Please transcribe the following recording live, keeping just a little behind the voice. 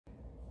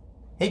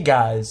Hey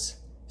guys,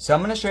 so I'm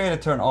going to show you how to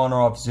turn on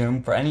or off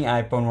Zoom for any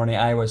iPhone running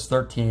iOS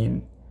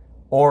 13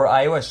 or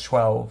iOS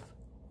 12.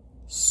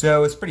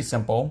 So it's pretty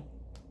simple.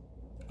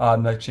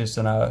 I'm just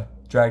going to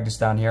drag this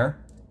down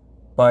here.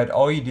 But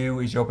all you do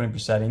is you open up your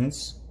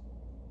settings.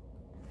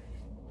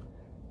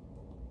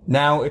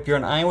 Now if you're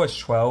on iOS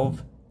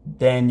 12,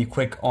 then you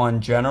click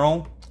on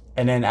General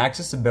and then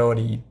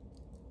Accessibility.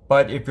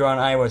 But if you're on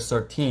iOS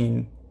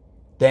 13,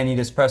 then you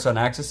just press on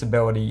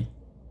Accessibility.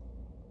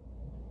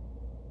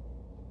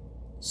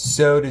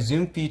 So the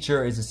zoom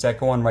feature is the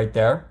second one right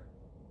there.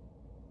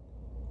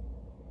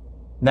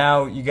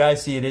 Now you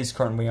guys see it is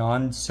currently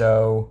on,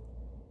 so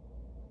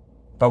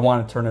if I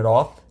want to turn it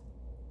off,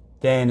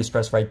 then just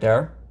press right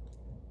there.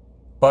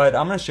 But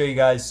I'm going to show you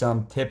guys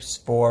some tips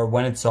for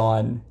when it's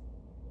on.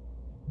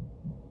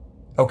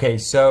 Okay,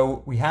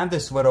 so we have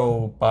this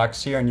little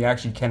box here and you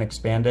actually can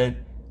expand it.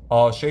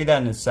 I'll show you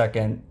that in a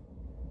second.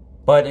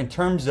 But in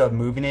terms of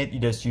moving it, you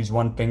just use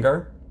one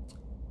finger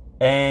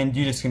and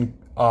you just can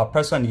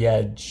press on the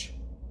edge.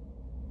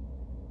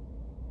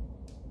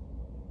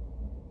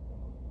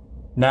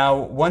 Now,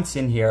 once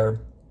in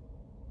here,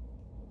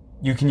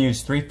 you can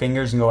use 3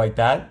 fingers and go like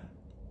that.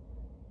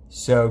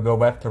 So go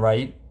left to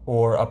right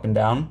or up and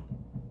down.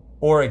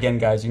 Or again,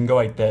 guys, you can go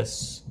like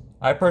this.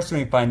 I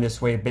personally find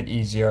this way a bit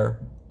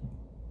easier.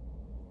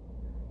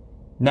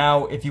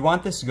 Now, if you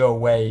want this to go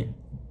away,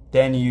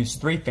 then you use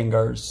 3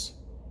 fingers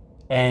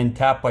and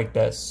tap like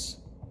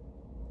this.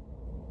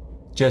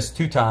 Just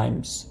 2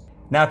 times.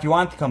 Now, if you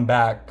want it to come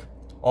back,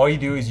 all you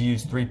do is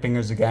use 3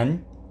 fingers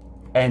again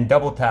and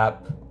double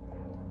tap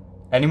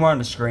anywhere on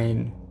the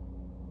screen.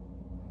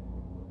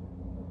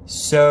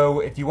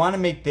 So if you want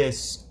to make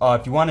this,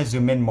 if you want to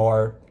zoom in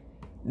more,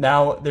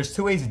 now there's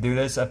 2 ways to do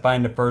this. I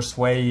find the first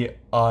way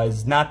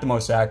is not the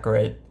most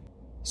accurate.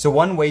 So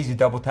one way is you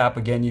double tap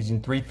again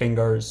using 3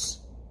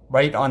 fingers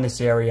right on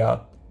this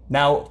area.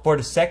 Now for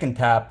the second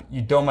tap,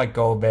 you don't let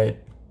go of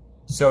it.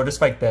 So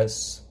just like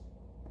this.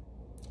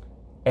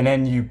 And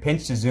then you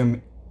pinch to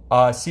zoom.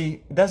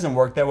 See, it doesn't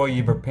work that way.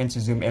 You either pinch to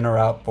zoom in or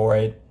out for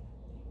it.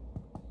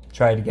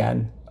 Try it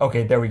again.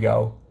 Okay, there we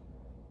go.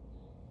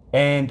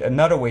 And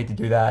another way to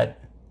do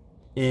that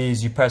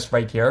is you press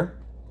right here.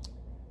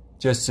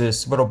 Just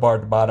this little bar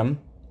at the bottom.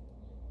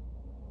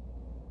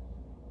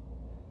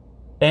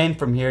 And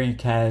from here you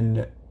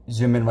can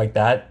zoom in like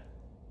that.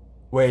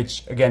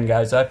 Which, again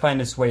guys, I find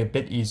this way a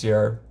bit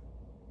easier.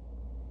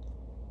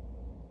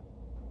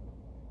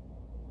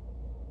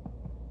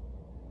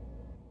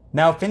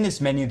 Now, in this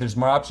menu, there's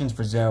more options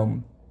for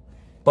zoom,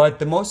 but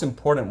the most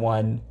important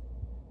one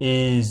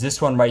is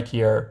this one right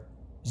here,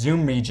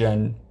 zoom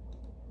region.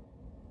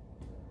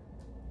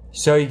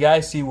 So you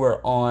guys see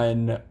we're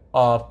on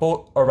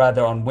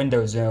on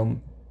window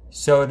zoom.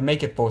 So to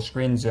make it full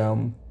screen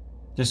zoom,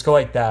 just go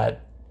like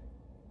that.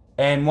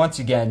 And once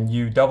again,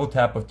 you double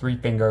tap with 3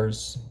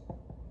 fingers.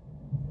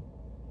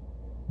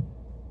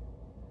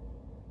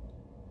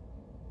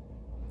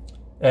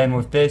 And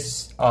with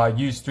this,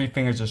 use 3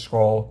 fingers to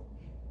scroll.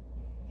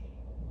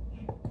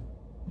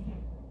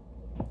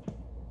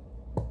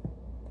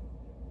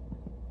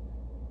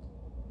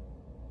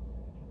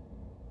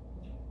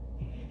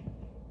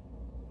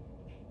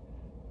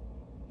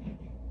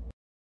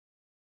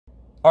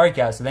 Alright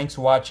guys, so thanks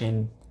for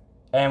watching,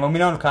 and let me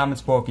know in the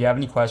comments below if you have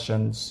any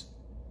questions.